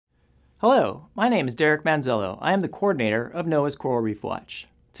Hello, my name is Derek Manzello. I am the coordinator of NOAA's Coral Reef Watch.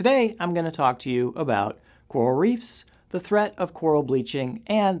 Today, I'm going to talk to you about coral reefs, the threat of coral bleaching,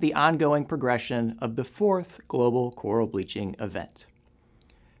 and the ongoing progression of the fourth Global Coral Bleaching Event.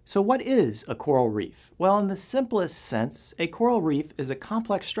 So what is a coral reef? Well, in the simplest sense, a coral reef is a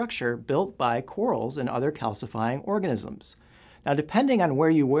complex structure built by corals and other calcifying organisms. Now, depending on where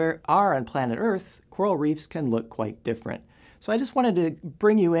you are on planet Earth, coral reefs can look quite different. So I just wanted to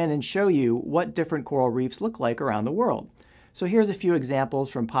bring you in and show you what different coral reefs look like around the world. So here's a few examples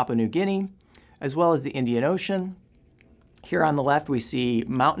from Papua New Guinea, as well as the Indian Ocean. Here on the left, we see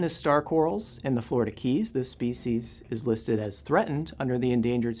mountainous star corals in the Florida Keys. This species is listed as threatened under the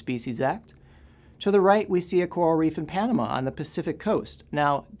Endangered Species Act. To the right, we see a coral reef in Panama on the Pacific coast.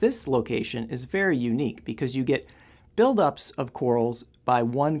 Now, this location is very unique because you get buildups of corals by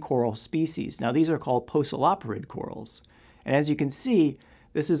one coral species. Now, these are called poeciloporid corals. And as you can see,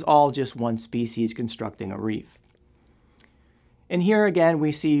 this is all just one species constructing a reef. And here again,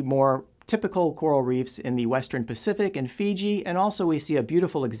 we see more typical coral reefs in the Western Pacific and Fiji, and also we see a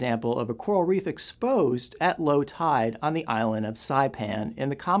beautiful example of a coral reef exposed at low tide on the island of Saipan in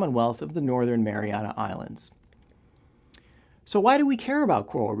the Commonwealth of the Northern Mariana Islands. So why do we care about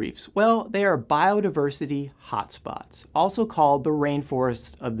coral reefs? Well, they are biodiversity hotspots, also called the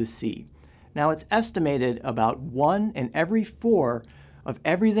rainforests of the sea. Now, it's estimated about 1 in every 4 of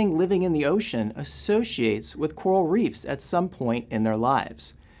everything living in the ocean associates with coral reefs at some point in their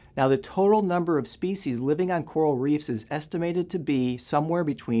lives. Now, the total number of species living on coral reefs is estimated to be somewhere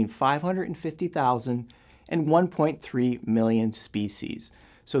between 550,000 and 1.3 million species.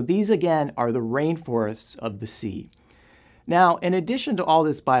 So these, again, are the rainforests of the sea. Now, in addition to all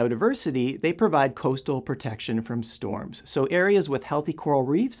this biodiversity, they provide coastal protection from storms. So areas with healthy coral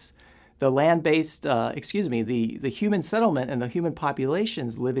reefs, the land-based, the human settlement and the human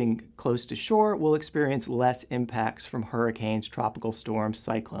populations living close to shore will experience less impacts from hurricanes, tropical storms,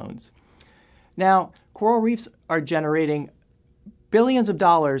 cyclones. Now, coral reefs are generating billions of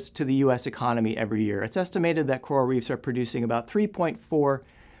dollars to the U.S. economy every year. It's estimated that coral reefs are producing about $3.4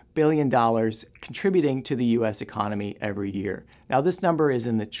 billion, contributing to the U.S. economy every year. Now, this number is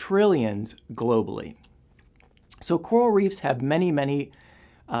in the trillions globally. So coral reefs have many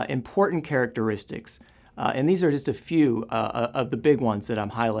important characteristics, and these are just a few of the big ones that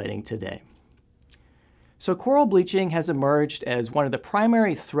I'm highlighting today. So coral bleaching has emerged as one of the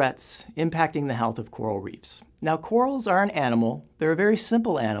primary threats impacting the health of coral reefs. Now, corals are an animal. They're a very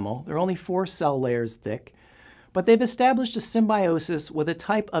simple animal. They're only 4 cell layers thick, but they've established a symbiosis with a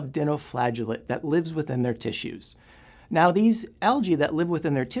type of dinoflagellate that lives within their tissues. Now, these algae that live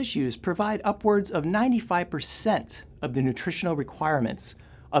within their tissues provide upwards of 95% of the nutritional requirements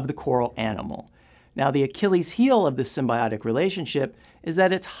of the coral animal. Now, the Achilles heel of this symbiotic relationship is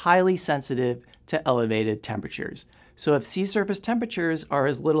that it's highly sensitive to elevated temperatures. So if sea surface temperatures are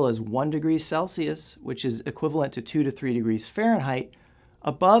as little as 1 degree Celsius, which is equivalent to 2 to 3 degrees Fahrenheit,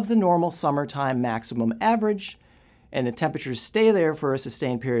 above the normal summertime maximum average, and the temperatures stay there for a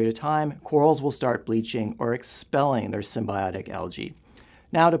sustained period of time, corals will start bleaching or expelling their symbiotic algae.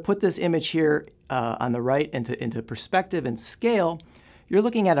 Now, to put this image here on the right into perspective and scale, you're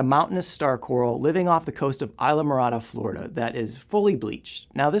looking at a mountainous star coral living off the coast of Isla Morada, Florida, that is fully bleached.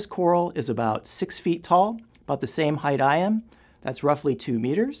 Now, this coral is about 6 feet tall, about the same height I am. That's roughly 2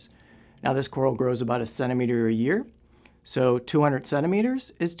 meters. Now, this coral grows about 1 centimeter a year. So 200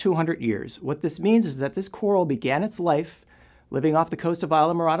 centimeters is 200 years. What this means is that this coral began its life living off the coast of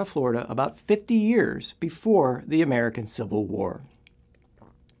Isla Morada, Florida, about 50 years before the American Civil War.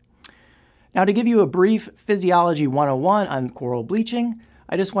 Now, to give you a brief Physiology 101 on coral bleaching,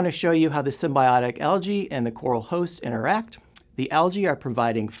 I just want to show you how the symbiotic algae and the coral host interact. The algae are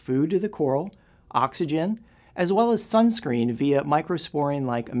providing food to the coral, oxygen, as well as sunscreen via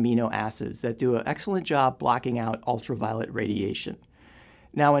microsporin-like amino acids that do an excellent job blocking out ultraviolet radiation.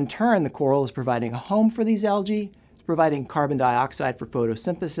 Now, in turn, the coral is providing a home for these algae, it's providing carbon dioxide for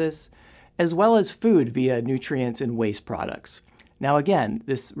photosynthesis, as well as food via nutrients and waste products. Now, again,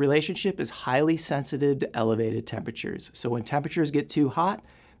 this relationship is highly sensitive to elevated temperatures. So when temperatures get too hot,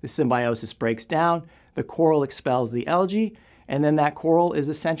 the symbiosis breaks down, the coral expels the algae, and then that coral is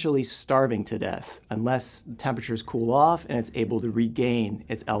essentially starving to death unless the temperatures cool off and it's able to regain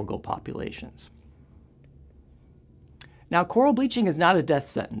its algal populations. Now, coral bleaching is not a death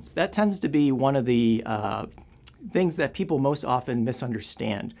sentence. That tends to be one of the things that people most often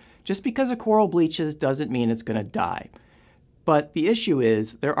misunderstand. Just because a coral bleaches doesn't mean it's going to die. But the issue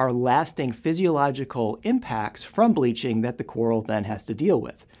is there are lasting physiological impacts from bleaching that the coral then has to deal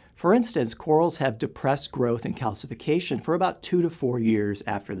with. For instance, corals have depressed growth and calcification for about 2 to 4 years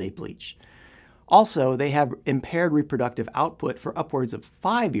after they bleach. Also, they have impaired reproductive output for upwards of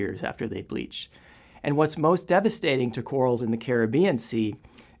 5 years after they bleach. And what's most devastating to corals in the Caribbean Sea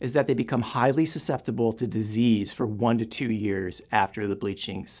is that they become highly susceptible to disease for 1 to 2 years after the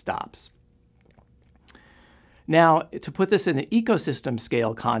bleaching stops. Now, to put this in an ecosystem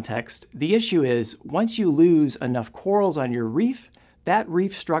scale context, the issue is once you lose enough corals on your reef, that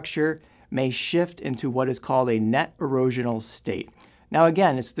reef structure may shift into what is called a net erosional state. Now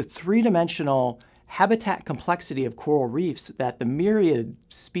again, it's the three-dimensional habitat complexity of coral reefs that the myriad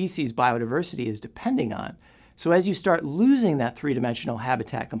species biodiversity is depending on. So as you start losing that three-dimensional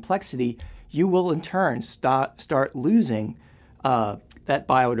habitat complexity, you will in turn start losing that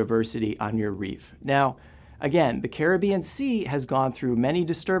biodiversity on your reef. Now, again, the Caribbean Sea has gone through many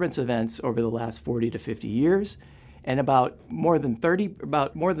disturbance events over the last 40 to 50 years, and about more than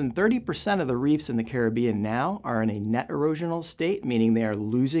 30% of the reefs in the Caribbean now are in a net erosional state, meaning they are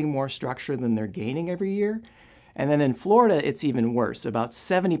losing more structure than they're gaining every year. And then in Florida, it's even worse. About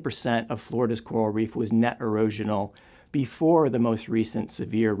 70% of Florida's coral reef was net erosional before the most recent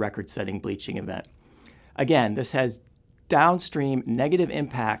severe record-setting bleaching event. Again, this has downstream negative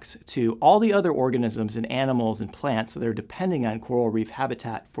impacts to all the other organisms and animals and plants that are depending on coral reef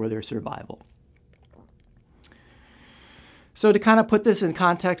habitat for their survival. So to kind of put this in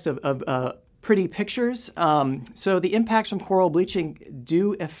context of pretty pictures, so the impacts from coral bleaching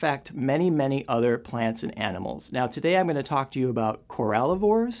do affect many, many other plants and animals. Now today I'm going to talk to you about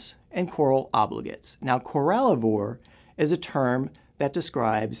corallivores and coral obligates. Now corallivore is a term that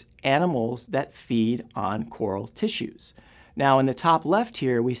describes animals that feed on coral tissues. Now in the top left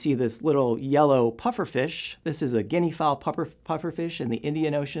here, we see this little yellow pufferfish. This is a guinea fowl pufferfish in the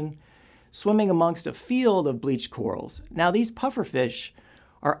Indian Ocean, swimming amongst a field of bleached corals. Now these pufferfish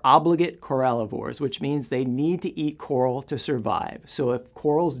are obligate corallivores, which means they need to eat coral to survive. So if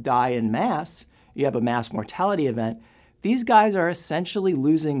corals die in mass, you have a mass mortality event, these guys are essentially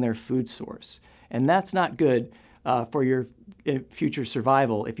losing their food source. And that's not good for your future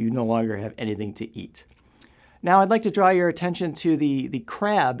survival if you no longer have anything to eat. Now I'd like to draw your attention to the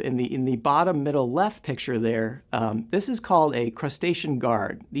crab in the bottom middle left picture there. This is called a crustacean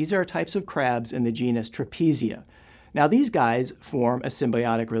guard. These are types of crabs in the genus Trapezia. Now these guys form a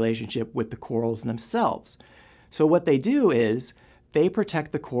symbiotic relationship with the corals themselves. So what they do is they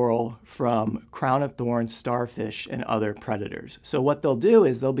protect the coral from crown-of-thorns starfish and other predators. So what they'll do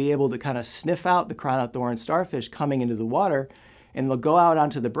is they'll be able to kind of sniff out the crown-of-thorns starfish coming into the water, and they'll go out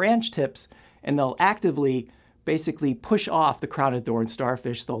onto the branch tips and they'll actively basically push off the crown-of-thorns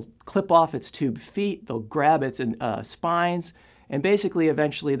starfish. They'll clip off its tube feet, they'll grab its spines, and basically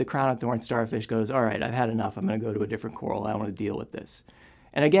eventually the crown-of-thorns starfish goes, all right, I've had enough, I'm going to go to a different coral, I don't want to deal with this.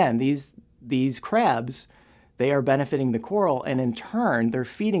 And again, these crabs, they are benefiting the coral, and in turn, they're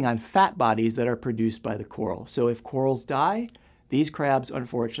feeding on fat bodies that are produced by the coral. So if corals die, these crabs,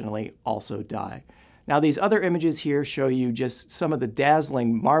 unfortunately, also die. Now, these other images here show you just some of the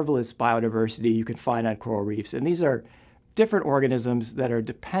dazzling, marvelous biodiversity you can find on coral reefs, and these are different organisms that are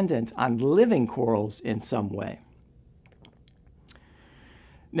dependent on living corals in some way.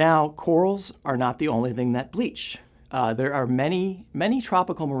 Now, corals are not the only thing that bleach. There are many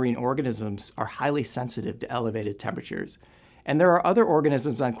tropical marine organisms are highly sensitive to elevated temperatures. And there are other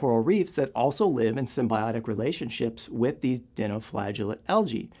organisms on coral reefs that also live in symbiotic relationships with these dinoflagellate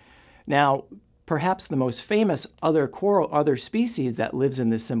algae. Now, perhaps the most famous other species that lives in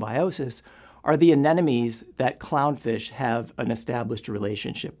this symbiosis are the anemones that clownfish have an established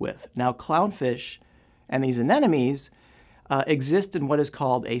relationship with. Now, clownfish and these anemones exist in what is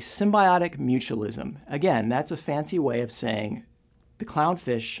called a symbiotic mutualism. Again, that's a fancy way of saying the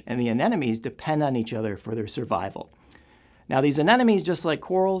clownfish and the anemones depend on each other for their survival. Now, these anemones, just like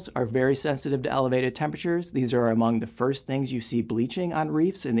corals, are very sensitive to elevated temperatures. These are among the first things you see bleaching on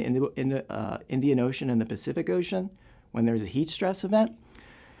reefs in the Indian Ocean and the Pacific Ocean when there's a heat stress event.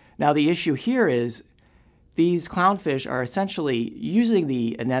 Now, the issue here is these clownfish are essentially using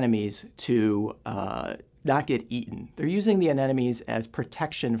the anemones to not get eaten. They're using the anemones as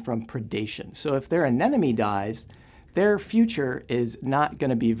protection from predation. So if their anemone dies, their future is not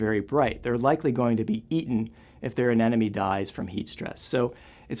going to be very bright. They're likely going to be eaten if their anemone dies from heat stress. So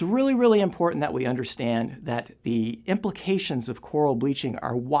it's really, really important that we understand that the implications of coral bleaching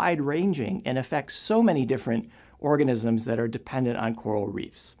are wide-ranging and affect so many different organisms that are dependent on coral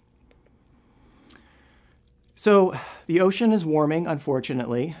reefs. So the ocean is warming,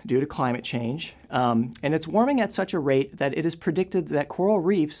 unfortunately, due to climate change, and it's warming at such a rate that it is predicted that coral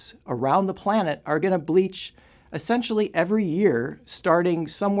reefs around the planet are going to bleach essentially every year starting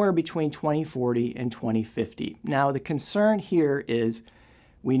somewhere between 2040 and 2050. Now, the concern here is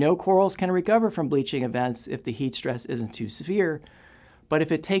we know corals can recover from bleaching events if the heat stress isn't too severe, but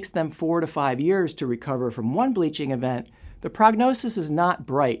if it takes them 4 to 5 years to recover from one bleaching event, the prognosis is not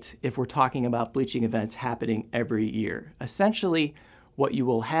bright if we're talking about bleaching events happening every year. Essentially, what you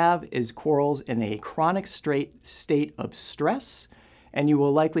will have is corals in a chronic state of stress, and you will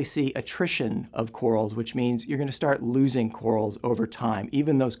likely see attrition of corals, which means you're going to start losing corals over time,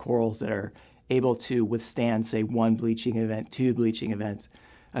 even those corals that are able to withstand, say, 1 bleaching event, 2 bleaching events.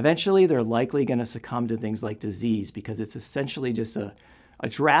 Eventually, they're likely going to succumb to things like disease because it's essentially just a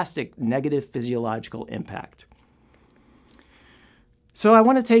drastic negative physiological impact. So I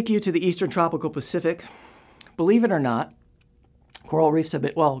want to take you to the Eastern Tropical Pacific. Believe it or not, coral reefs have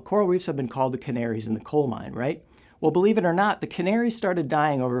been called the canaries in the coal mine, right? Well, believe it or not, the canaries started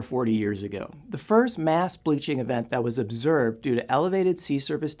dying over 40 years ago. The first mass bleaching event that was observed due to elevated sea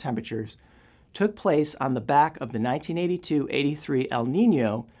surface temperatures took place on the back of the 1982-83 El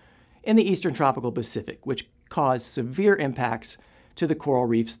Nino in the Eastern Tropical Pacific, which caused severe impacts to the coral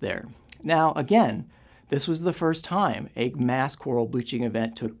reefs there. Now, again, this was the first time a mass coral bleaching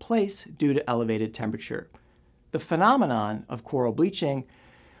event took place due to elevated temperature. The phenomenon of coral bleaching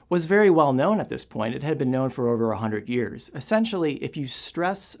was very well known at this point. It had been known for over 100 years. Essentially, if you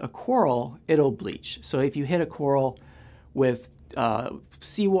stress a coral, it'll bleach. So if you hit a coral with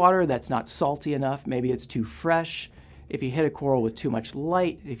seawater that's not salty enough, maybe it's too fresh, if you hit a coral with too much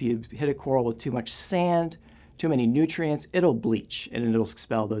light, if you hit a coral with too much sand, too many nutrients, it'll bleach and it'll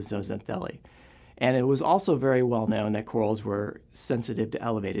expel those zooxanthellae. And it was also very well known that corals were sensitive to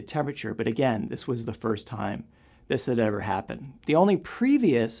elevated temperature. But again, this was the first time this had ever happened. The only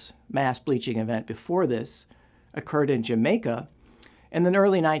previous mass bleaching event before this occurred in Jamaica. In the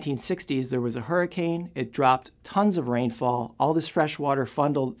early 1960s, there was a hurricane. It dropped tons of rainfall. All this fresh water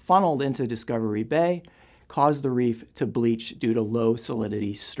funneled into Discovery Bay, caused the reef to bleach due to low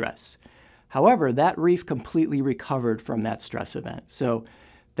salinity stress. However, that reef completely recovered from that stress event. So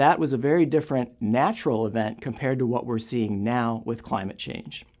that was a very different natural event compared to what we're seeing now with climate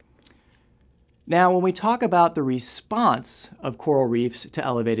change. Now, when we talk about the response of coral reefs to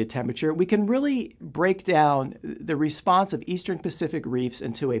elevated temperature, we can really break down the response of Eastern Pacific reefs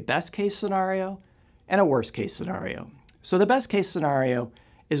into a best-case scenario and a worst-case scenario. So the best-case scenario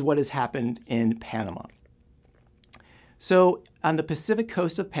is what has happened in Panama. So on the Pacific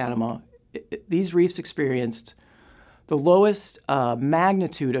coast of Panama, these reefs experienced the lowest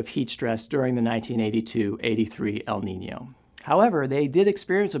magnitude of heat stress during the 1982-83 El Nino. However, they did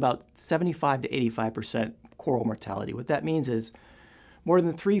experience about 75 to 85% coral mortality. What that means is more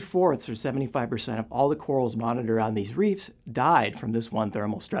than 3/4 or 75% of all the corals monitored on these reefs died from this one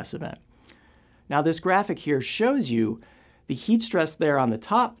thermal stress event. Now, this graphic here shows you the heat stress there on the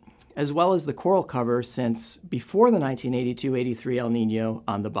top, as well as the coral cover since before the 1982-83 El Nino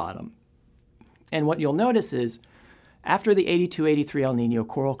on the bottom. And what you'll notice is after the 82-83 El Nino,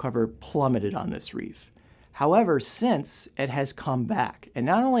 coral cover plummeted on this reef. However, since it has come back, and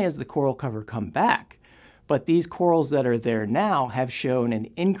not only has the coral cover come back, but these corals that are there now have shown an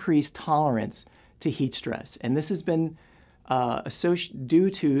increased tolerance to heat stress. And this has been due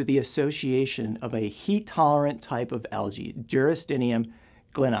to the association of a heat-tolerant type of algae, Durastinium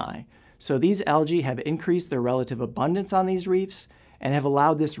glynni. So these algae have increased their relative abundance on these reefs and have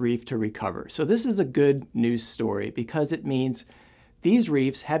allowed this reef to recover. So this is a good news story because it means these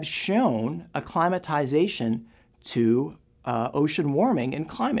reefs have shown acclimatization to ocean warming and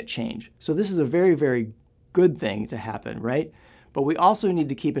climate change. So this is a very, very good thing to happen, right? But we also need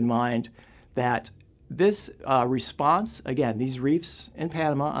to keep in mind that this response, again, these reefs in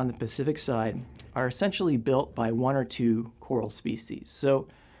Panama on the Pacific side are essentially built by 1 or 2 coral species. So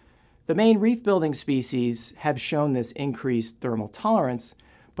the main reef building species have shown this increased thermal tolerance,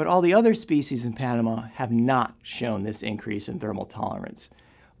 but all the other species in Panama have not shown this increase in thermal tolerance.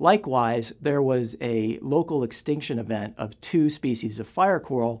 Likewise, there was a local extinction event of 2 species of fire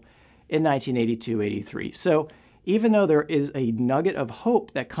coral in 1982-83. So even though there is a nugget of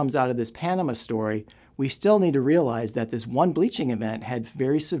hope that comes out of this Panama story, we still need to realize that this one bleaching event had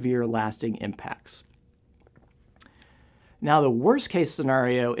very severe lasting impacts. Now, the worst case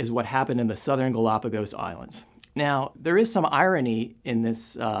scenario is what happened in the southern Galapagos Islands. Now, there is some irony in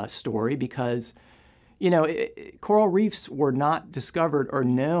this story because, coral reefs were not discovered or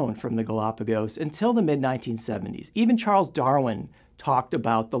known from the Galapagos until the mid-1970s. Even Charles Darwin talked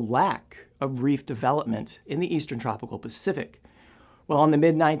about the lack of reef development in the Eastern Tropical Pacific. Well, in the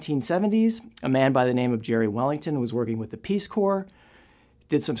mid-1970s, a man by the name of Jerry Wellington was working with the Peace Corps,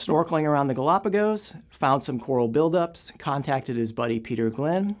 did some snorkeling around the Galapagos, found some coral buildups, contacted his buddy Peter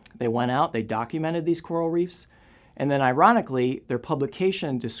Glynn. They went out, they documented these coral reefs, and then ironically, their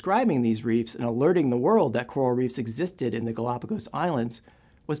publication describing these reefs and alerting the world that coral reefs existed in the Galapagos Islands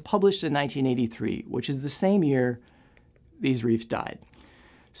was published in 1983, which is the same year these reefs died.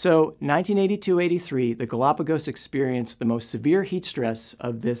 So 1982-83, the Galapagos experienced the most severe heat stress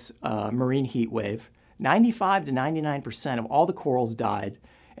of this marine heat wave. 95 to 99% of all the corals died,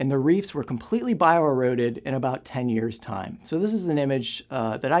 and the reefs were completely bioeroded in about 10 years' time. So this is an image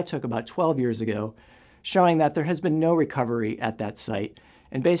that I took about 12 years ago, showing that there has been no recovery at that site.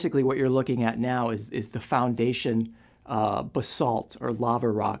 And basically what you're looking at now is the foundation basalt or lava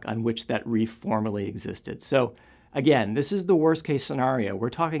rock on which that reef formerly existed. So again, this is the worst case scenario. We're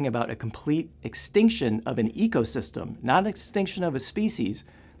talking about a complete extinction of an ecosystem, not an extinction of a species.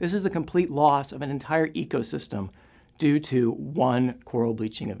 This is a complete loss of an entire ecosystem due to one coral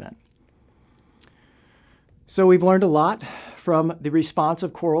bleaching event. So we've learned a lot from the response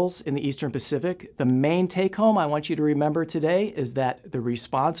of corals in the Eastern Pacific. The main take-home I want you to remember today is that the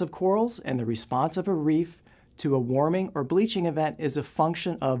response of corals and the response of a reef to a warming or bleaching event is a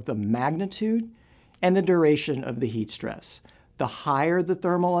function of the magnitude and the duration of the heat stress. The higher the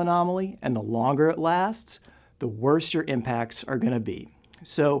thermal anomaly and the longer it lasts, the worse your impacts are going to be.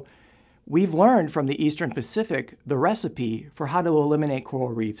 So we've learned from the Eastern Pacific the recipe for how to eliminate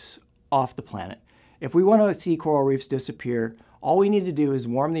coral reefs off the planet. If we want to see coral reefs disappear, all we need to do is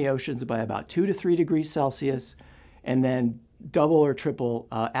warm the oceans by about 2 to 3 degrees Celsius and then double or triple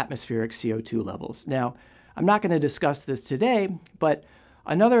atmospheric CO2 levels. Now, I'm not going to discuss this today, but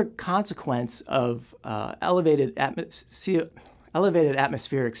another consequence of elevated atmospheric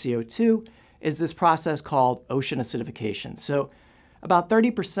CO2 is this process called ocean acidification. So about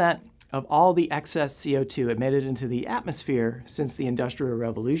 30% of all the excess CO2 emitted into the atmosphere since the Industrial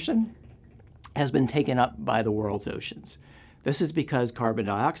Revolution has been taken up by the world's oceans. This is because carbon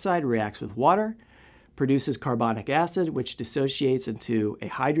dioxide reacts with water, produces carbonic acid, which dissociates into a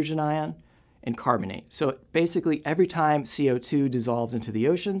hydrogen ion and carbonate. So basically, every time CO2 dissolves into the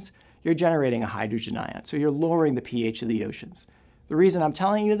oceans, you're generating a hydrogen ion. So you're lowering the pH of the oceans. The reason I'm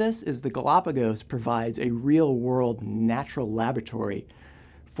telling you this is the Galapagos provides a real-world natural laboratory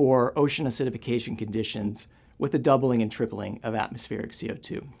for ocean acidification conditions with a doubling and tripling of atmospheric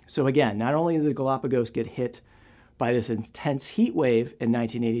CO2. So again, not only did the Galapagos get hit by this intense heat wave in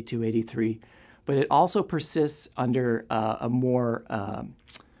 1982-83, but it also persists under a more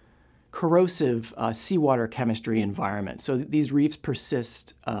corrosive seawater chemistry environment. So these reefs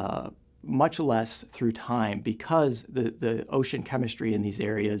persist much less through time because the ocean chemistry in these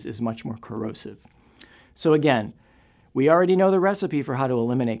areas is much more corrosive. So again, we already know the recipe for how to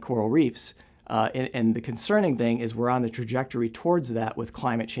eliminate coral reefs, and the concerning thing is we're on the trajectory towards that with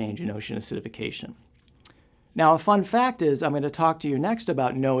climate change and ocean acidification. Now, a fun fact is I'm going to talk to you next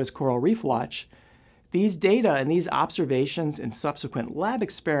about NOAA's Coral Reef Watch. These data and these observations and subsequent lab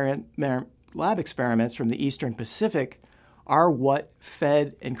experiments from the Eastern Pacific are what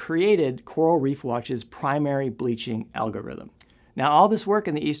fed and created Coral Reef Watch's primary bleaching algorithm. Now, all this work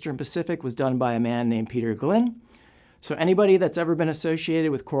in the Eastern Pacific was done by a man named Peter Glynn. So anybody that's ever been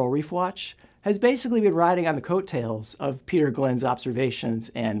associated with Coral Reef Watch has basically been riding on the coattails of Peter Glynn's observations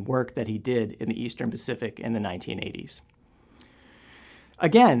and work that he did in the Eastern Pacific in the 1980s.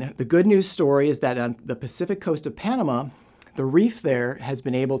 Again, the good news story is that on the Pacific coast of Panama, the reef there has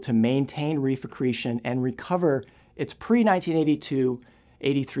been able to maintain reef accretion and recover its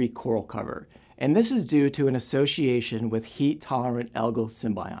pre-1982-83 coral cover. And this is due to an association with heat-tolerant algal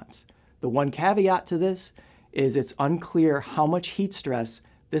symbionts. The one caveat to this is it's unclear how much heat stress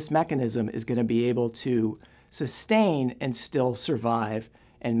this mechanism is going to be able to sustain and still survive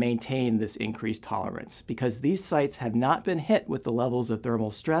and maintain this increased tolerance, because these sites have not been hit with the levels of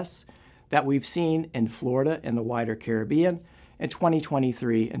thermal stress that we've seen in Florida and the wider Caribbean in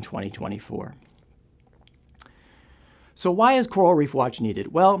 2023 and 2024. So why is Coral Reef Watch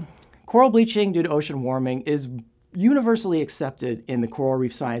needed? Well, coral bleaching due to ocean warming is universally accepted in the coral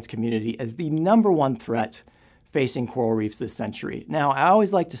reef science community as the #1 threat facing coral reefs this century. Now, I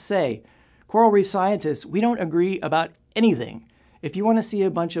always like to say, coral reef scientists, we don't agree about anything. If you want to see a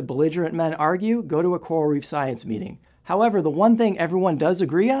bunch of belligerent men argue, go to a coral reef science meeting. However, the one thing everyone does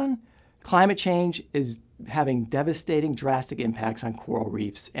agree on, climate change is having devastating, drastic impacts on coral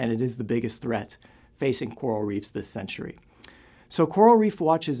reefs, and it is the biggest threat facing coral reefs this century. So Coral Reef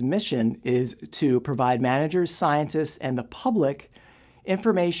Watch's mission is to provide managers, scientists, and the public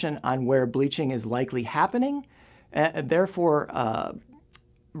information on where bleaching is likely happening, and therefore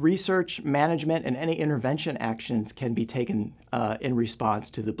research, management, and any intervention actions can be taken in response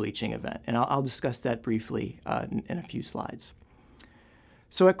to the bleaching event. And I'll discuss that briefly in a few slides.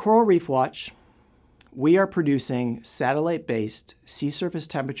 So at Coral Reef Watch, we are producing satellite-based sea surface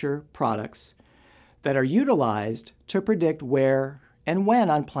temperature products that are utilized to predict where and when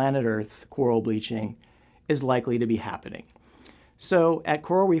on planet Earth coral bleaching is likely to be happening. So at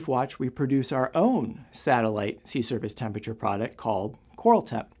Coral Reef Watch, we produce our own satellite sea surface temperature product called Coral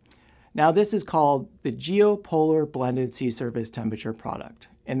Temp. Now this is called the Geopolar Blended Sea Surface Temperature Product.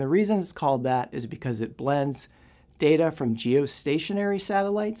 And the reason it's called that is because it blends data from geostationary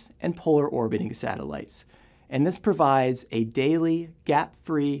satellites and polar orbiting satellites. And this provides a daily,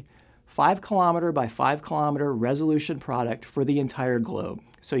 gap-free, 5-kilometer by 5-kilometer resolution product for the entire globe.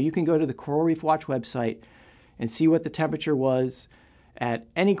 So you can go to the Coral Reef Watch website and see what the temperature was at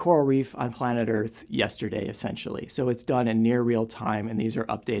any coral reef on planet Earth yesterday, essentially. So it's done in near real time, and these are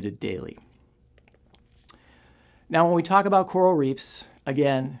updated daily. Now, when we talk about coral reefs,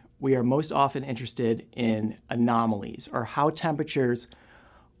 again, we are most often interested in anomalies, or how temperatures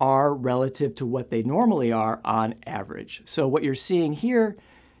are relative to what they normally are on average. So what you're seeing here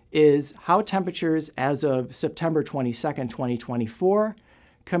is how temperatures as of September 22nd, 2024,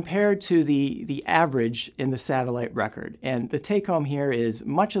 compared to the average in the satellite record. And the take home here is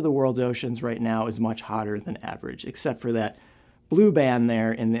much of the world's oceans right now is much hotter than average, except for that blue band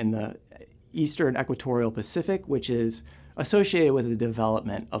there in the eastern equatorial Pacific, which is associated with the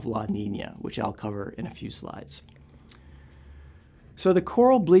development of La Nina, which I'll cover in a few slides. So the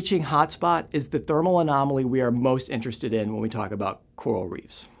coral bleaching hotspot is the thermal anomaly we are most interested in when we talk about coral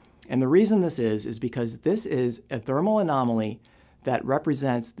reefs. And the reason this is because this is a thermal anomaly that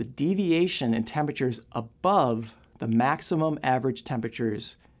represents the deviation in temperatures above the maximum average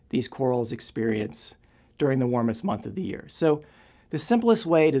temperatures these corals experience during the warmest month of the year. So the simplest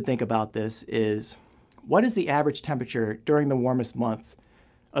way to think about this is, what is the average temperature during the warmest month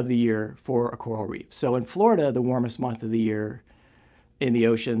of the year for a coral reef? So in Florida, the warmest month of the year in the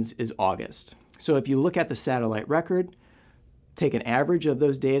oceans is August. So if you look at the satellite record, take an average of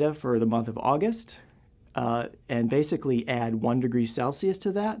those data for the month of August, and basically add 1 degree Celsius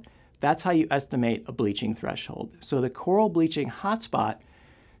to that, that's how you estimate a bleaching threshold. So the coral bleaching hotspot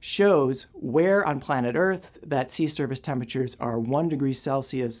shows where on planet Earth that sea surface temperatures are 1 degree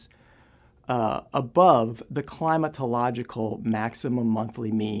Celsius above the climatological maximum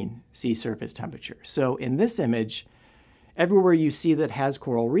monthly mean sea surface temperature. So in this image, everywhere you see that has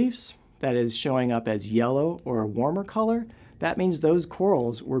coral reefs, that is showing up as yellow or a warmer color, that means those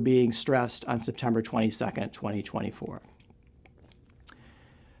corals were being stressed on September 22nd, 2024.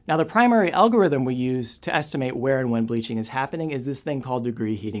 Now, the primary algorithm we use to estimate where and when bleaching is happening is this thing called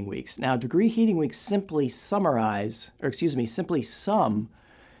degree heating weeks. Now, degree heating weeks simply sum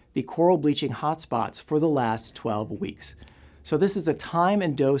the coral bleaching hotspots for the last 12 weeks. So this is a time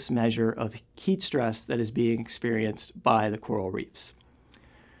and dose measure of heat stress that is being experienced by the coral reefs.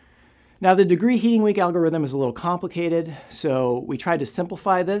 Now, the degree heating week algorithm is a little complicated, so we tried to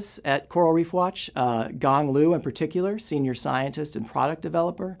simplify this at Coral Reef Watch. Gong Liu, in particular, senior scientist and product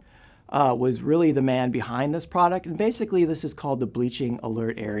developer, was really the man behind this product. And basically, this is called the bleaching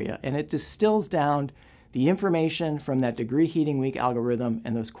alert area, and it distills down the information from that degree heating week algorithm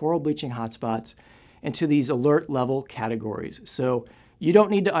and those coral bleaching hotspots into these alert level categories. So you don't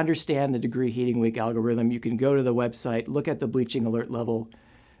need to understand the degree heating week algorithm. You can go to the website, look at the bleaching alert level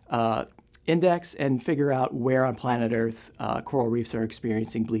index, and figure out where on planet Earth coral reefs are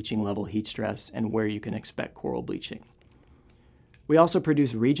experiencing bleaching level heat stress and where you can expect coral bleaching. We also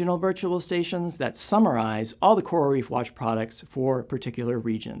produce regional virtual stations that summarize all the Coral Reef Watch products for particular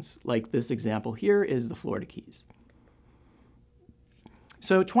regions. Like this example here is the Florida Keys.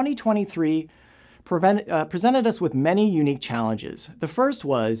 So 2023 presented us with many unique challenges. The first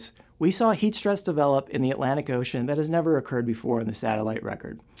was we saw heat stress develop in the Atlantic Ocean that has never occurred before in the satellite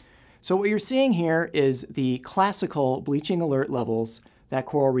record. So what you're seeing here is the classical bleaching alert levels that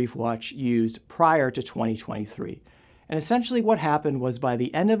Coral Reef Watch used prior to 2023. And essentially what happened was by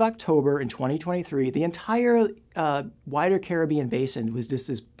the end of October in 2023, the entire wider Caribbean basin was just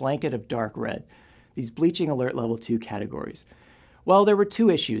this blanket of dark red, these bleaching alert level 2 categories. Well, there were two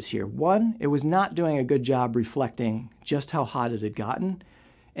issues here. One, it was not doing a good job reflecting just how hot it had gotten.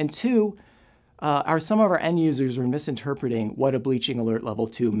 And two, some of our end users were misinterpreting what a bleaching alert level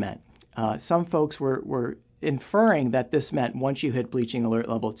 2 meant. Some folks were inferring that this meant once you hit bleaching alert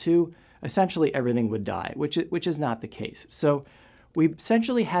level 2, essentially everything would die, which is not the case. So we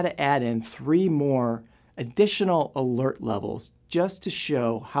essentially had to add in 3 more additional alert levels just to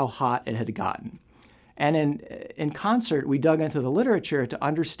show how hot it had gotten. And in concert, we dug into the literature to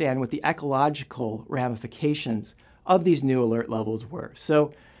understand what the ecological ramifications of these new alert levels were.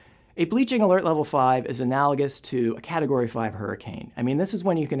 So a bleaching alert level 5 is analogous to a Category 5 hurricane. I mean, this is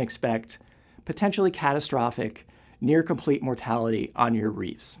when you can expect potentially catastrophic, near complete mortality on your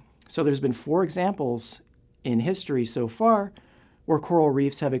reefs. So there's been 4 examples in history so far where coral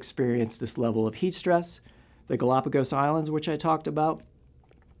reefs have experienced this level of heat stress. The Galapagos Islands, which I talked about,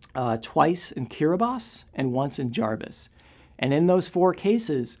 twice in Kiribati and once in Jarvis. And in those 4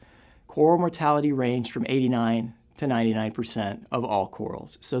 cases, coral mortality ranged from 89 to 99% of all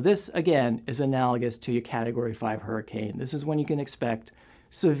corals. So this, again, is analogous to your Category 5 hurricane. This is when you can expect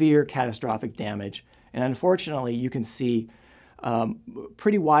severe catastrophic damage. And unfortunately, you can see a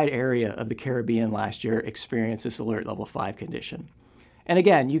pretty wide area of the Caribbean last year experience this alert level 5 condition. And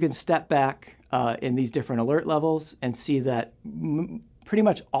again, you can step back in these different alert levels and see that pretty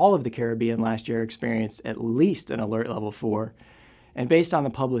much all of the Caribbean last year experienced at least an alert level 4. And based on the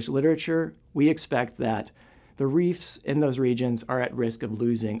published literature, we expect that the reefs in those regions are at risk of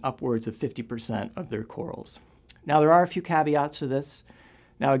losing upwards of 50% of their corals. Now, there are a few caveats to this.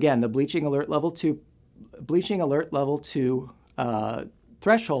 Now, again, the bleaching alert level 2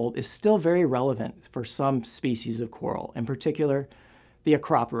 threshold is still very relevant for some species of coral, in particular, the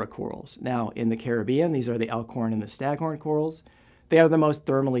Acropora corals. Now, in the Caribbean, these are the elkhorn and the staghorn corals. They are the most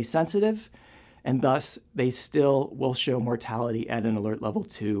thermally sensitive, and thus they still will show mortality at an alert level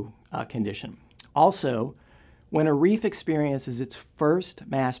 2 condition. Also, when a reef experiences its first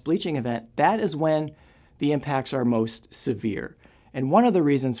mass bleaching event, that is when the impacts are most severe. And one of the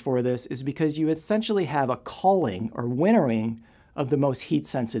reasons for this is because you essentially have a culling or winnowing of the most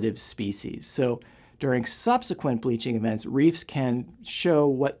heat-sensitive species. So during subsequent bleaching events, reefs can show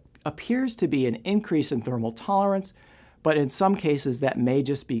what appears to be an increase in thermal tolerance, but in some cases that may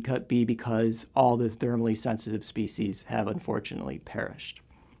just be because all the thermally sensitive species have unfortunately perished.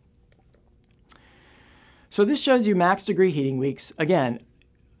 So this shows you max degree heating weeks. Again,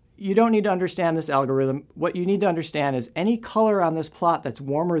 you don't need to understand this algorithm. What you need to understand is any color on this plot that's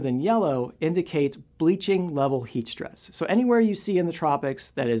warmer than yellow indicates bleaching level heat stress. So anywhere you see in the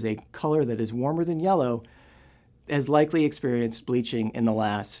tropics that is a color that is warmer than yellow has likely experienced bleaching in the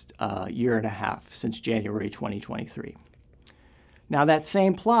last year and a half, since January 2023. Now that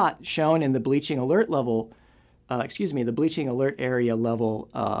same plot shown in the bleaching alert level, the bleaching alert area level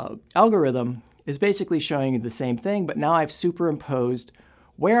algorithm is basically showing you the same thing, but now I've superimposed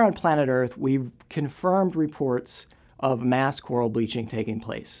where on planet Earth we've confirmed reports of mass coral bleaching taking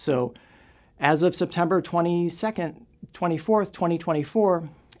place. So as of September 24th, 2024,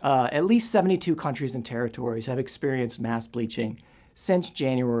 at least 72 countries and territories have experienced mass bleaching since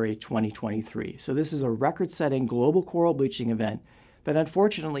January 2023. So this is a record-setting global coral bleaching event that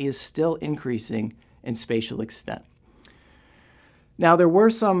unfortunately is still increasing in spatial extent. Now, there were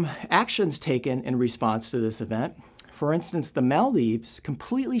some actions taken in response to this event. For instance, the Maldives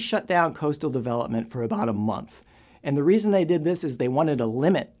completely shut down coastal development for about a month. And the reason they did this is they wanted to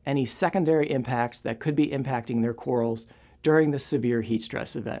limit any secondary impacts that could be impacting their corals during the severe heat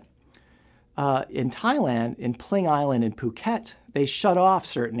stress event. In Thailand, in Pling Island and Phuket, they shut off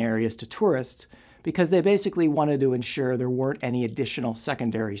certain areas to tourists because they basically wanted to ensure there weren't any additional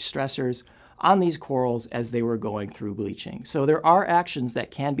secondary stressors on these corals as they were going through bleaching. So there are actions that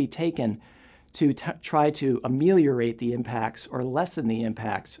can be taken to try to ameliorate the impacts or lessen the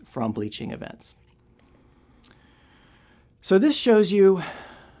impacts from bleaching events. So this shows you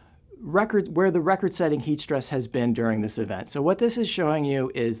where the record-setting heat stress has been during this event. So what this is showing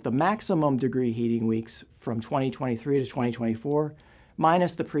you is the maximum degree heating weeks from 2023 to 2024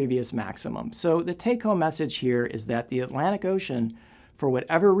 minus the previous maximum. So the take-home message here is that the Atlantic Ocean, for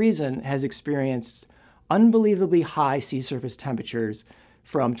whatever reason, has experienced unbelievably high sea surface temperatures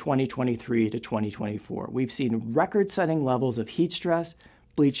from 2023 to 2024. We've seen record-setting levels of heat stress,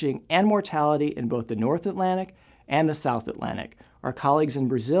 bleaching, and mortality in both the North Atlantic and the South Atlantic. Our colleagues in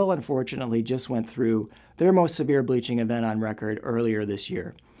Brazil, unfortunately, just went through their most severe bleaching event on record earlier this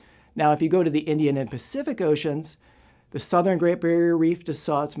year. Now, if you go to the Indian and Pacific Oceans, the Southern Great Barrier Reef just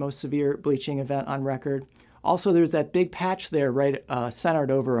saw its most severe bleaching event on record. Also, there's that big patch there right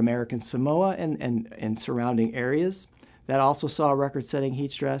centered over American Samoa and surrounding areas that also saw record-setting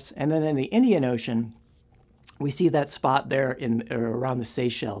heat stress. And then in the Indian Ocean, we see that spot there around the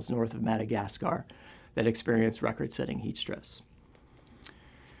Seychelles, north of Madagascar, that experienced record-setting heat stress.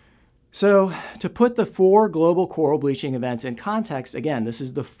 So to put the 4 global coral bleaching events in context, again, this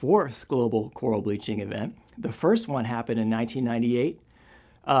is the 4th global coral bleaching event. The first one happened in 1998.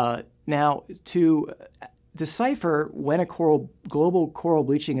 Now, to decipher when a global coral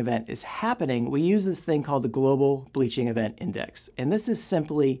bleaching event is happening, we use this thing called the Global Bleaching Event Index. And this is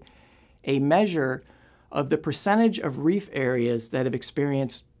simply a measure of the percentage of reef areas that have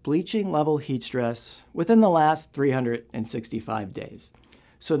experienced bleaching level heat stress within the last 365 days.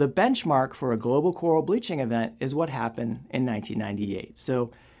 So the benchmark for a global coral bleaching event is what happened in 1998.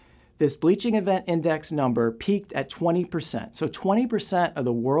 So this bleaching event index number peaked at 20%. So 20% of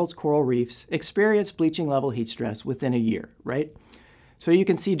the world's coral reefs experienced bleaching level heat stress within a year, right? So you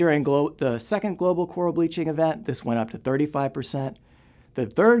can see during the second global coral bleaching event, this went up to 35%. The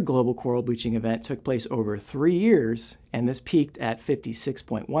third global coral bleaching event took place over 3 years, and this peaked at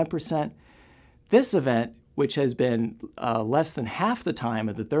 56.1%. This event, which has been less than half the time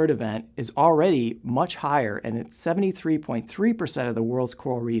of the third event, is already much higher, and it's 73.3% of the world's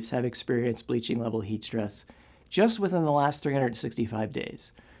coral reefs have experienced bleaching level heat stress just within the last 365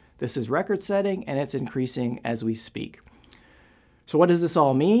 days. This is record-setting, and it's increasing as we speak. So what does this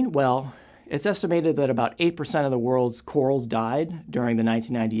all mean? Well, it's estimated that about 8% of the world's corals died during the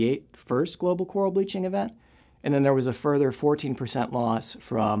 1998 first global coral bleaching event, and then there was a further 14% loss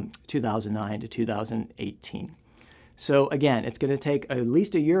from 2009 to 2018. So again, it's going to take at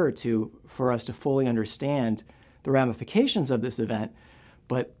least a year or two for us to fully understand the ramifications of this event,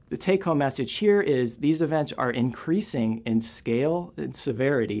 but the take-home message here is these events are increasing in scale and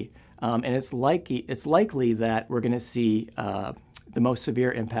severity, and it's likely that we're going to see the most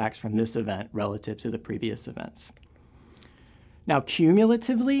severe impacts from this event relative to the previous events. Now,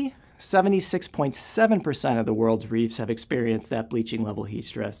 cumulatively, 76.7% of the world's reefs have experienced that bleaching level heat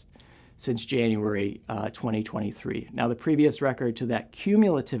stress since January 2023. Now, the previous record to that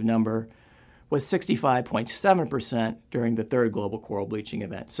cumulative number was 65.7% during the third global coral bleaching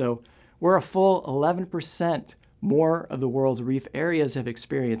event. So we're a full 11% more of the world's reef areas have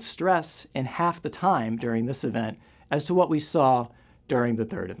experienced stress in half the time during this event as to what we saw during the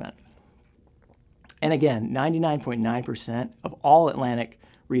third event. And again, 99.9% of all Atlantic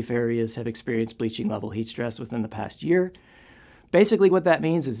reef areas have experienced bleaching level heat stress within the past year. Basically what that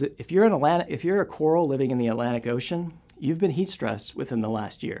means is that if you're a coral living in the Atlantic Ocean, you've been heat stressed within the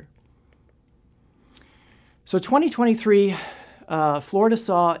last year. So 2023, Florida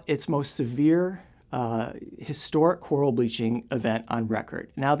saw its most severe historic coral bleaching event on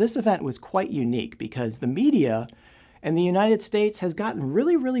record. Now this event was quite unique because the media in the United States has gotten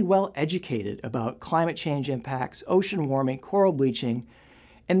really, really well educated about climate change impacts, ocean warming, coral bleaching,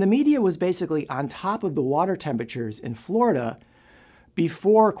 and the media was basically on top of the water temperatures in Florida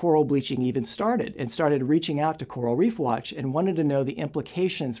before coral bleaching even started and started reaching out to Coral Reef Watch and wanted to know the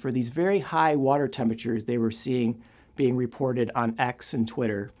implications for these very high water temperatures they were seeing being reported on X and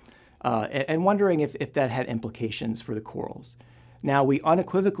Twitter, and wondering if that had implications for the corals. Now, we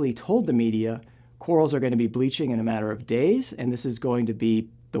unequivocally told the media corals are going to be bleaching in a matter of days, and this is going to be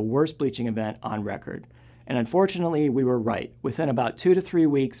the worst bleaching event on record. And unfortunately, we were right. Within about 2 to 3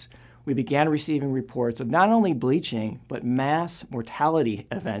 weeks, we began receiving reports of not only bleaching, but mass mortality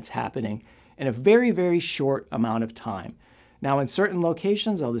events happening in a very, very short amount of time. Now, in certain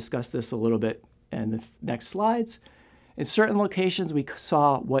locations, I'll discuss this a little bit in the next slides. In certain locations, we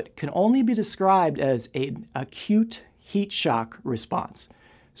saw what can only be described as an acute heat shock response.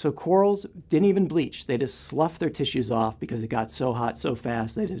 So corals didn't even bleach. They just sloughed their tissues off because it got so hot so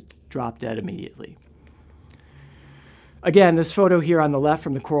fast they just dropped dead immediately. Again, this photo here on the left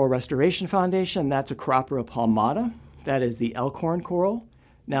from the Coral Restoration Foundation, that's Acropora palmata. That is the elkhorn coral.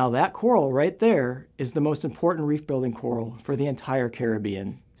 Now that coral right there is the most important reef building coral for the entire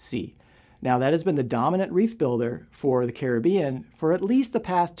Caribbean Sea. Now that has been the dominant reef builder for the Caribbean for at least the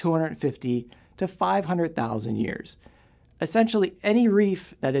past 250 to 500,000 years. Essentially, any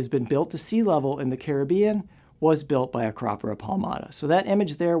reef that has been built to sea level in the Caribbean was built by Acropora palmata. So that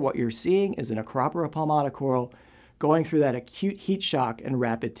image there, what you're seeing is an Acropora palmata coral going through that acute heat shock and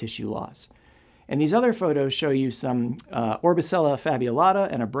rapid tissue loss. And these other photos show you some Orbicella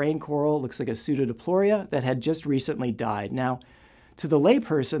fabulata and a brain coral, looks like a Pseudodiploria, that had just recently died. Now, to the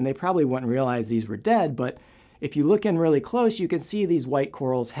layperson, they probably wouldn't realize these were dead, but if you look in really close, you can see these white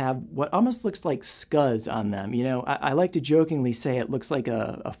corals have what almost looks like scuzz on them. You know, I like to jokingly say it looks like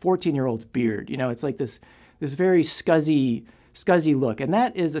a 14-year-old's beard. You know, it's like this very scuzzy look. And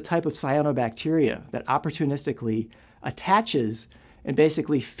that is a type of cyanobacteria that opportunistically attaches and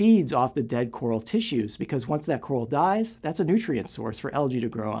basically feeds off the dead coral tissues, because once that coral dies, that's a nutrient source for algae to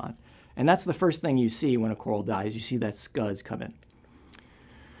grow on. And that's the first thing you see when a coral dies. You see that scuzz come in.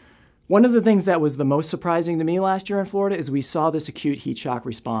 One of the things that was the most surprising to me last year in Florida is we saw this acute heat shock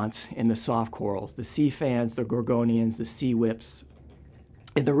response in the soft corals, the sea fans, the gorgonians, the sea whips.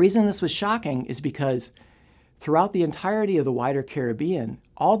 And the reason this was shocking is because throughout the entirety of the wider Caribbean,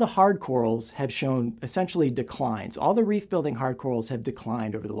 all the hard corals have shown essentially declines. All the reef-building hard corals have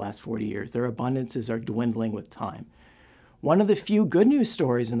declined over the last 40 years. Their abundances are dwindling with time. One of the few good news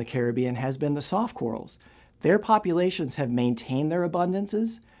stories in the Caribbean has been the soft corals. Their populations have maintained their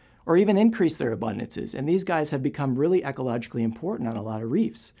abundances or even increased their abundances, and these guys have become really ecologically important on a lot of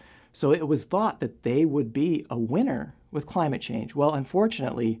reefs. So it was thought that they would be a winner with climate change. Well,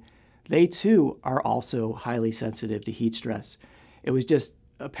 unfortunately, they too are also highly sensitive to heat stress. It was just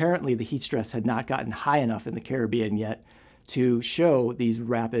apparently the heat stress had not gotten high enough in the Caribbean yet to show these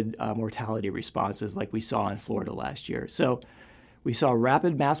rapid mortality responses like we saw in Florida last year. So we saw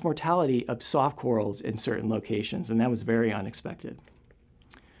rapid mass mortality of soft corals in certain locations, and that was very unexpected.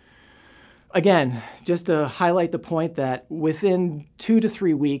 Again, just to highlight the point that within 2 to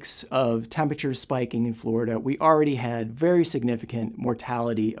 3 weeks of temperatures spiking in Florida, we already had very significant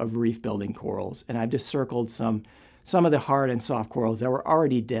mortality of reef-building corals. And I've just circled some of the hard and soft corals that were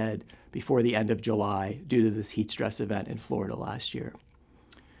already dead before the end of July due to this heat stress event in Florida last year.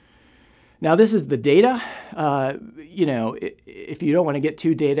 Now, this is the data. If you don't want to get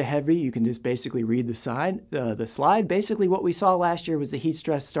too data heavy, you can just basically read the slide. Basically, what we saw last year was the heat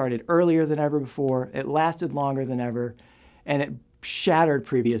stress started earlier than ever before. It lasted longer than ever, and it shattered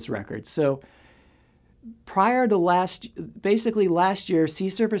previous records. So prior to last year, sea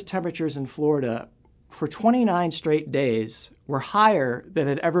surface temperatures in Florida for 29 straight days were higher than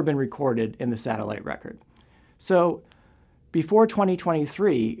had ever been recorded in the satellite record. So before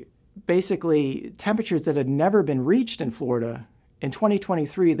 2023, basically temperatures that had never been reached in Florida, in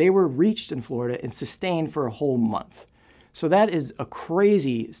 2023, they were reached in Florida and sustained for a whole month. So that is a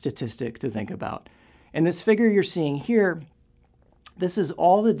crazy statistic to think about. And this figure you're seeing here, this is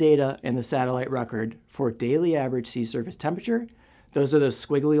all the data in the satellite record for daily average sea surface temperature. Those are those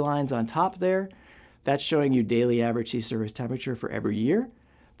squiggly lines on top there. That's showing you daily average sea surface temperature for every year.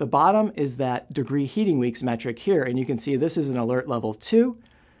 The bottom is that degree heating weeks metric here, and you can see this is an alert level 2.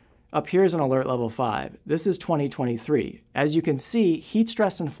 Up here is an alert level 5. This is 2023. As you can see, heat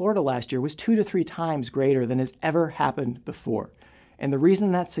stress in Florida last year was 2 to 3 times greater than has ever happened before. And the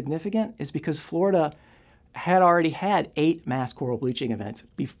reason that's significant is because Florida had already had 8 mass coral bleaching events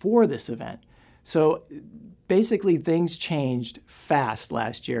before this event. So basically things changed fast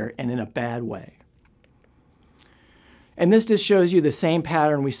last year and in a bad way. And this just shows you the same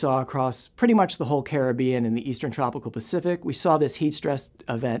pattern we saw across pretty much the whole Caribbean and the Eastern Tropical Pacific. We saw this heat stress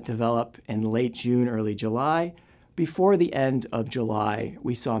event develop in late June, early July. Before the end of July,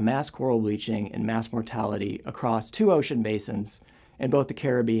 we saw mass coral bleaching and mass mortality across 2 ocean basins in both the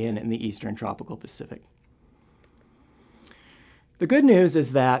Caribbean and the Eastern Tropical Pacific. The good news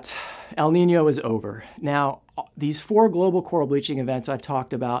is that El Nino is over. Now, these 4 global coral bleaching events I've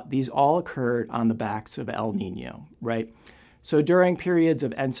talked about, these all occurred on the backs of El Nino, right? So during periods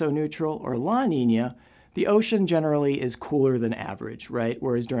of ENSO neutral or La Nina, the ocean generally is cooler than average, right?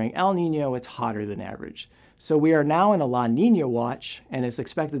 Whereas during El Nino, it's hotter than average. So we are now in a La Nina watch, and it's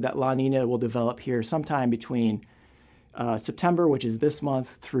expected that La Nina will develop here sometime between September, which is this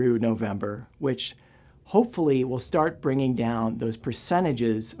month, through November, which hopefully will start bringing down those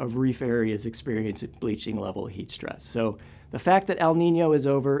percentages of reef areas experiencing bleaching level heat stress. So the fact that El Nino is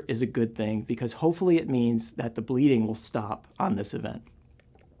over is a good thing because hopefully it means that the bleeding will stop on this event.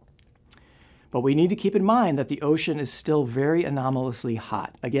 But we need to keep in mind that the ocean is still very anomalously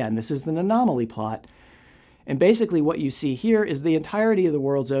hot. Again, this is an anomaly plot. And basically what you see here is the entirety of the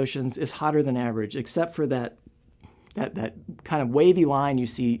world's oceans is hotter than average, except for that kind of wavy line you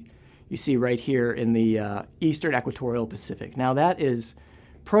see right here in the Eastern Equatorial Pacific. Now that is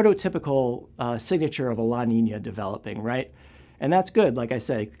prototypical signature of a La Nina developing, right? And that's good, like I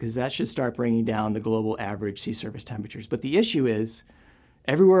said, because that should start bringing down the global average sea surface temperatures. But the issue is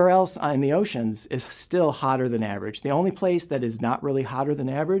everywhere else in the oceans is still hotter than average. The only place that is not really hotter than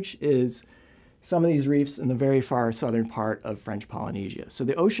average is some of these reefs in the very far southern part of French Polynesia. So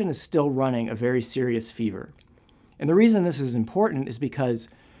the ocean is still running a very serious fever. And the reason this is important is because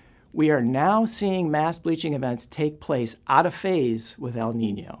we are now seeing mass bleaching events take place out of phase with El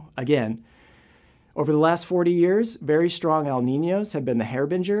Nino. Again, over the last 40 years, very strong El Ninos have been the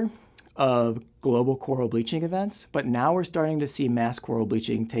harbinger of global coral bleaching events, but now we're starting to see mass coral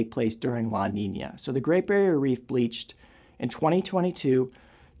bleaching take place during La Nina. So the Great Barrier Reef bleached in 2022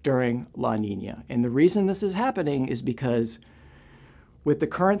 during La Nina. And the reason this is happening is because with the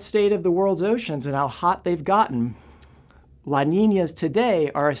current state of the world's oceans and how hot they've gotten, La Ninas today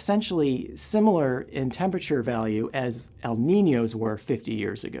are essentially similar in temperature value as El Ninos were 50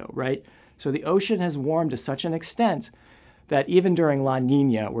 years ago, right? So the ocean has warmed to such an extent that even during La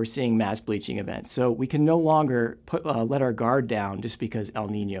Nina, we're seeing mass bleaching events. So we can no longer let our guard down just because El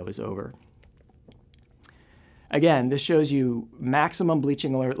Nino is over. Again, this shows you maximum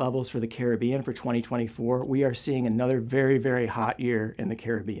bleaching alert levels for the Caribbean for 2024. We are seeing another very, very hot year in the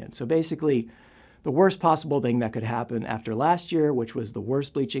Caribbean. So basically, the worst possible thing that could happen after last year, which was the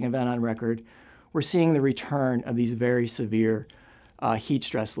worst bleaching event on record, we're seeing the return of these very severe heat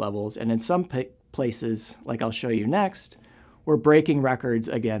stress levels. And in some places, like I'll show you next, we're breaking records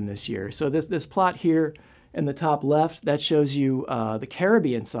again this year. So this plot here in the top left, that shows you the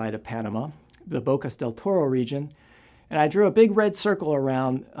Caribbean side of Panama, the Bocas del Toro region. And I drew a big red circle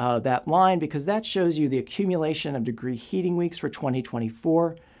around that line because that shows you the accumulation of degree heating weeks for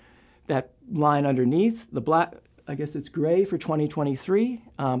 2024. That line underneath, the black, I guess it's gray for 2023.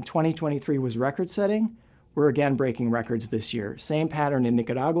 2023 was record setting. We're again breaking records this year. Same pattern in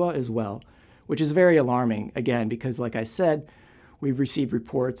Nicaragua as well, which is very alarming, again, because like I said, we've received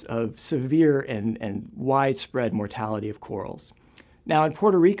reports of severe and widespread mortality of corals. Now in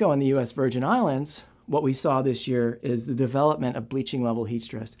Puerto Rico and the U.S. Virgin Islands, what we saw this year is the development of bleaching level heat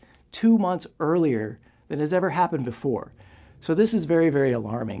stress 2 months earlier than has ever happened before. So this is very, very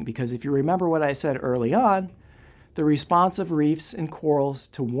alarming because if you remember what I said early on, the response of reefs and corals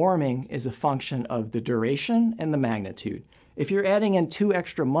to warming is a function of the duration and the magnitude. If you're adding in 2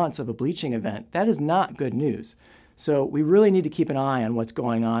 extra months of a bleaching event, that is not good news. So we really need to keep an eye on what's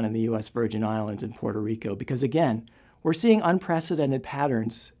going on in the U.S. Virgin Islands and Puerto Rico because, again, we're seeing unprecedented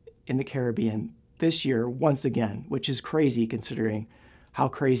patterns in the Caribbean this year once again, which is crazy considering how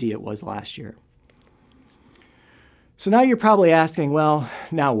crazy it was last year. So now you're probably asking, well,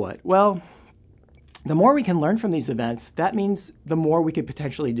 now what? Well, the more we can learn from these events, that means the more we could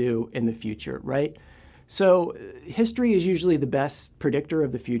potentially do in the future, right? So history is usually the best predictor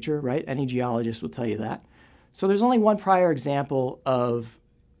of the future, right? Any geologist will tell you that. So there's only one prior example of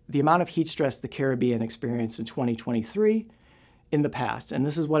the amount of heat stress the Caribbean experienced in 2023 in the past. And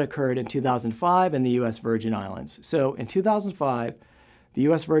this is what occurred in 2005 in the U.S. Virgin Islands. So in 2005, the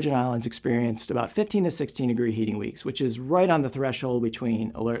U.S. Virgin Islands experienced about 15 to 16 degree heating weeks, which is right on the threshold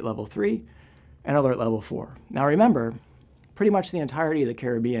between alert level 3 and alert level 4. Now remember, pretty much the entirety of the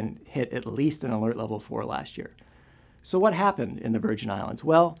Caribbean hit at least an alert level 4 last year. So what happened in the Virgin Islands?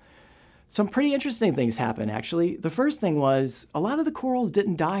 Well, some pretty interesting things happened, actually. The first thing was a lot of the corals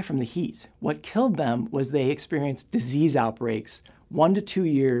didn't die from the heat. What killed them was they experienced disease outbreaks 1 to 2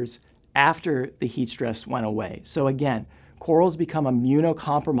 years after the heat stress went away. So again, corals become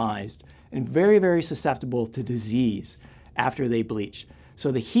immunocompromised and very, very susceptible to disease after they bleach.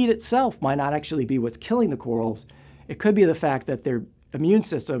 So the heat itself might not actually be what's killing the corals. It could be the fact that their immune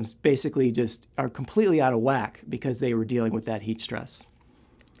systems basically just are completely out of whack because they were dealing with that heat stress.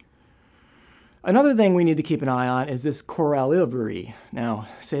 Another thing we need to keep an eye on is this corallivory. Now,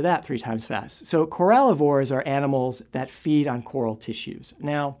 say that 3 times fast. So corallivores are animals that feed on coral tissues.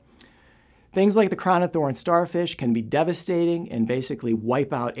 Now, things like the crown of thorn starfish can be devastating and basically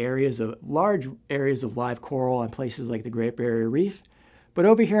wipe out large areas of live coral on places like the Great Barrier Reef. But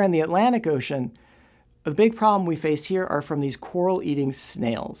over here in the Atlantic Ocean, the big problem we face here are from these coral-eating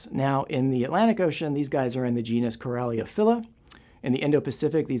snails. Now, in the Atlantic Ocean, these guys are in the genus Coralliophila. In the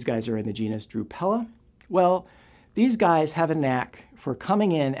Indo-Pacific, these guys are in the genus Drupella. Well, these guys have a knack for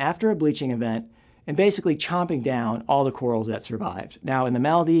coming in after a bleaching event and basically chomping down all the corals that survived. Now, in the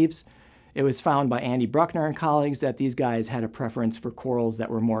Maldives, it was found by Andy Bruckner and colleagues that these guys had a preference for corals that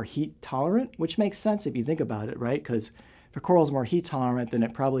were more heat tolerant, which makes sense if you think about it, right? Because if a coral is more heat tolerant, then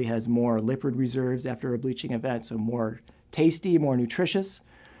it probably has more lipid reserves after a bleaching event, so more tasty, more nutritious.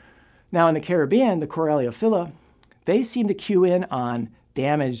 Now, in the Caribbean, the Coralliophila, they seem to cue in on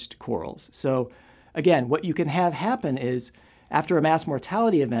damaged corals. So again, what you can have happen is after a mass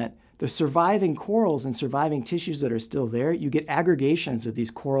mortality event, the surviving corals and surviving tissues that are still there, you get aggregations of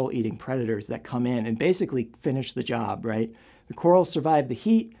these coral-eating predators that come in and basically finish the job, right? The corals survived the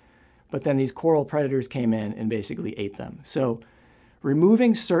heat, but then these coral predators came in and basically ate them. So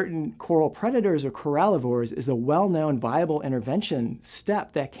removing certain coral predators or corallivores is a well-known viable intervention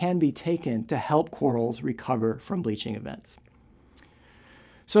step that can be taken to help corals recover from bleaching events.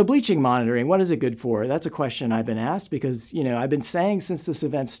 So bleaching monitoring, what is it good for? That's a question I've been asked because, I've been saying since this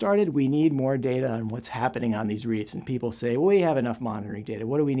event started, we need more data on what's happening on these reefs. And people say, well, we have enough monitoring data.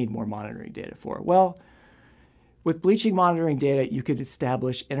 What do we need more monitoring data for? Well, with bleaching monitoring data, you could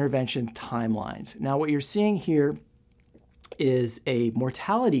establish intervention timelines. Now, what you're seeing here is a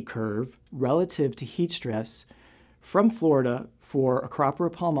mortality curve relative to heat stress from Florida for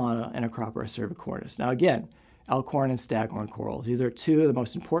Acropora palmata and Acropora cervicornis. Now again, elkhorn and staghorn corals. These are 2 of the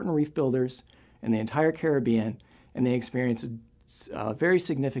most important reef builders in the entire Caribbean, and they experienced a very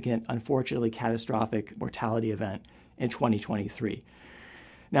significant, unfortunately catastrophic mortality event in 2023.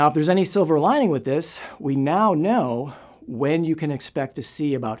 Now, if there's any silver lining with this, we now know when you can expect to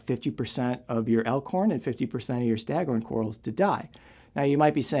see about 50% of your elkhorn and 50% of your staghorn corals to die. Now, you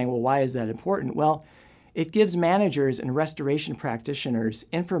might be saying, well, why is that important? Well, it gives managers and restoration practitioners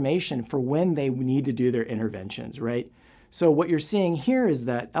information for when they need to do their interventions, right? So what you're seeing here is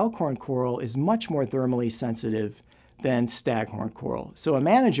that elkhorn coral is much more thermally sensitive than staghorn coral. So a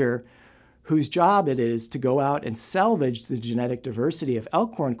manager whose job it is to go out and salvage the genetic diversity of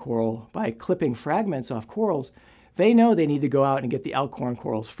elkhorn coral by clipping fragments off corals, they know they need to go out and get the elkhorn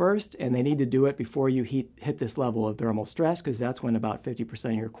corals first, and they need to do it before you hit this level of thermal stress, because that's when about 50%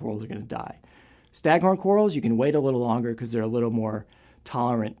 of your corals are going to die. Staghorn corals, you can wait a little longer because they're a little more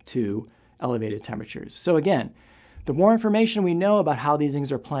tolerant to elevated temperatures. So again, the more information we know about how these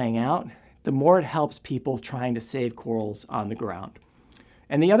things are playing out, the more it helps people trying to save corals on the ground.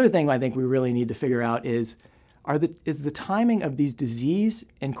 And the other thing I think we really need to figure out is the timing of these disease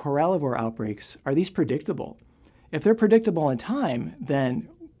and corallivore outbreaks, are these predictable? If they're predictable in time, then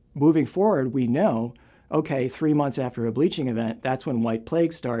moving forward, we know, okay, 3 months after a bleaching event, that's when white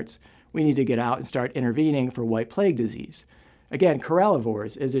plague starts. We need to get out and start intervening for white plague disease. Again,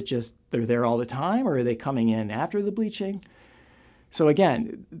 corallivores, is it just they're there all the time, or are they coming in after the bleaching? So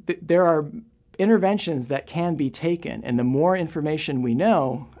again, there are interventions that can be taken, and the more information we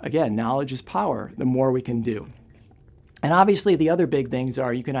know, again, knowledge is power, the more we can do. And obviously the other big things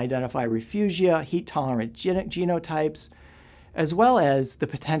are you can identify refugia, heat-tolerant genotypes, as well as the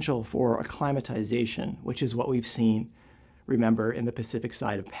potential for acclimatization, which is what we've seen, remember, in the Pacific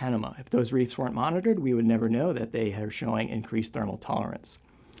side of Panama. If those reefs weren't monitored, we would never know that they are showing increased thermal tolerance.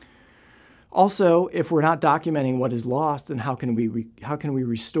 Also, if we're not documenting what is lost, then how can we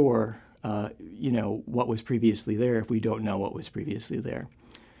restore what was previously there if we don't know what was previously there?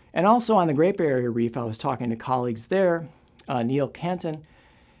 And also on the Great Barrier Reef, I was talking to colleagues there, Neil Canton,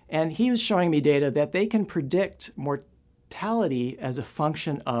 and he was showing me data that they can predict mortality as a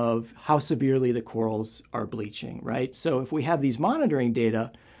function of how severely the corals are bleaching, right? So if we have these monitoring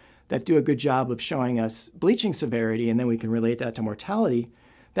data that do a good job of showing us bleaching severity, and then we can relate that to mortality,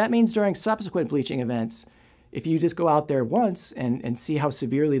 that means during subsequent bleaching events, if you just go out there once and see how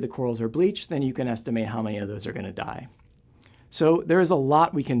severely the corals are bleached, then you can estimate how many of those are going to die. So there is a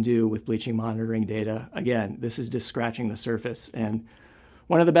lot we can do with bleaching monitoring data. Again, this is just scratching the surface. And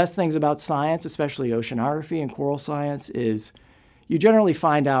one of the best things about science, especially oceanography and coral science, is you generally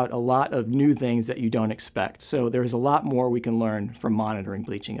find out a lot of new things that you don't expect. So there's a lot more we can learn from monitoring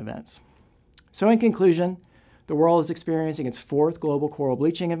bleaching events. So in conclusion, the world is experiencing its 4th global coral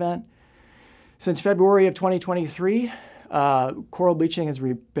bleaching event. Since February of 2023, coral bleaching has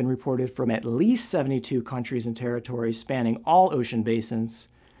been reported from at least 72 countries and territories spanning all ocean basins.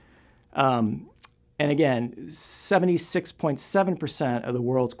 And again, 76.7% of the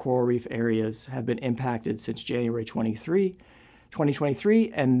world's coral reef areas have been impacted since January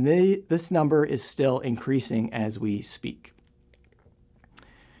 2023, and this number is still increasing as we speak.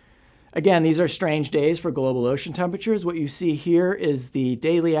 Again, these are strange days for global ocean temperatures. What you see here is the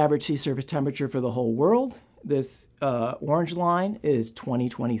daily average sea surface temperature for the whole world. This orange line is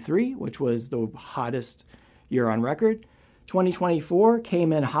 2023, which was the hottest year on record. 2024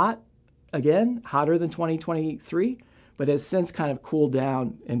 came in hot, again, hotter than 2023, but has since kind of cooled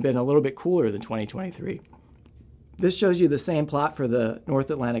down and been a little bit cooler than 2023. This shows you the same plot for the North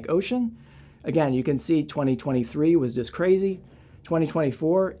Atlantic Ocean. Again, you can see 2023 was just crazy.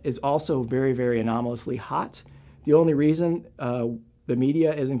 2024 is also very, very anomalously hot. The only reason the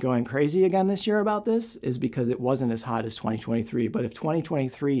media isn't going crazy again this year about this is because it wasn't as hot as 2023. But if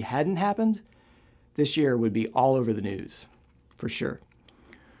 2023 hadn't happened, this year would be all over the news, for sure.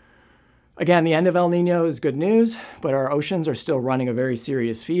 Again, the end of El Nino is good news, but our oceans are still running a very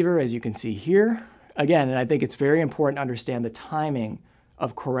serious fever, as you can see here. Again, and I think it's very important to understand the timing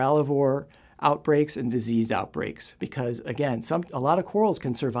of corallivore outbreaks and disease outbreaks, because again, a lot of corals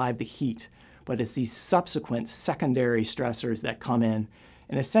can survive the heat, but it's these subsequent secondary stressors that come in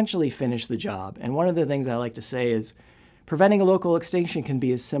and essentially finish the job. And one of the things I like to say is preventing a local extinction can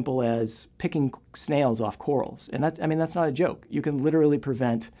be as simple as picking snails off corals. And that's not a joke. You can literally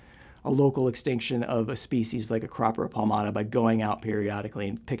prevent a local extinction of a species like a Cropera palmata by going out periodically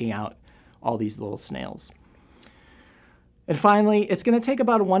and picking out all these little snails. And finally, it's going to take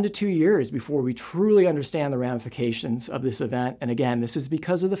about 1 to 2 years before we truly understand the ramifications of this event. And again, this is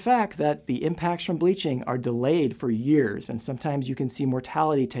because of the fact that the impacts from bleaching are delayed for years. And sometimes you can see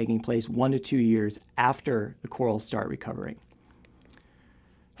mortality taking place 1 to 2 years after the corals start recovering.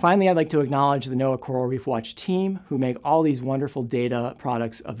 Finally, I'd like to acknowledge the NOAA Coral Reef Watch team who make all these wonderful data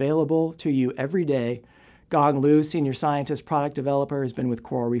products available to you every day. Gong Liu, Senior Scientist Product Developer, has been with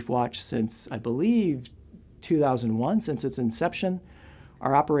Coral Reef Watch since, I believe, 2001, since its inception.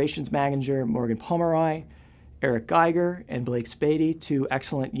 Our Operations Manager, Morgan Pomeroy, Eric Geiger, and Blake Spady, two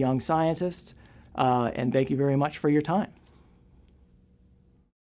excellent young scientists. And thank you very much for your time.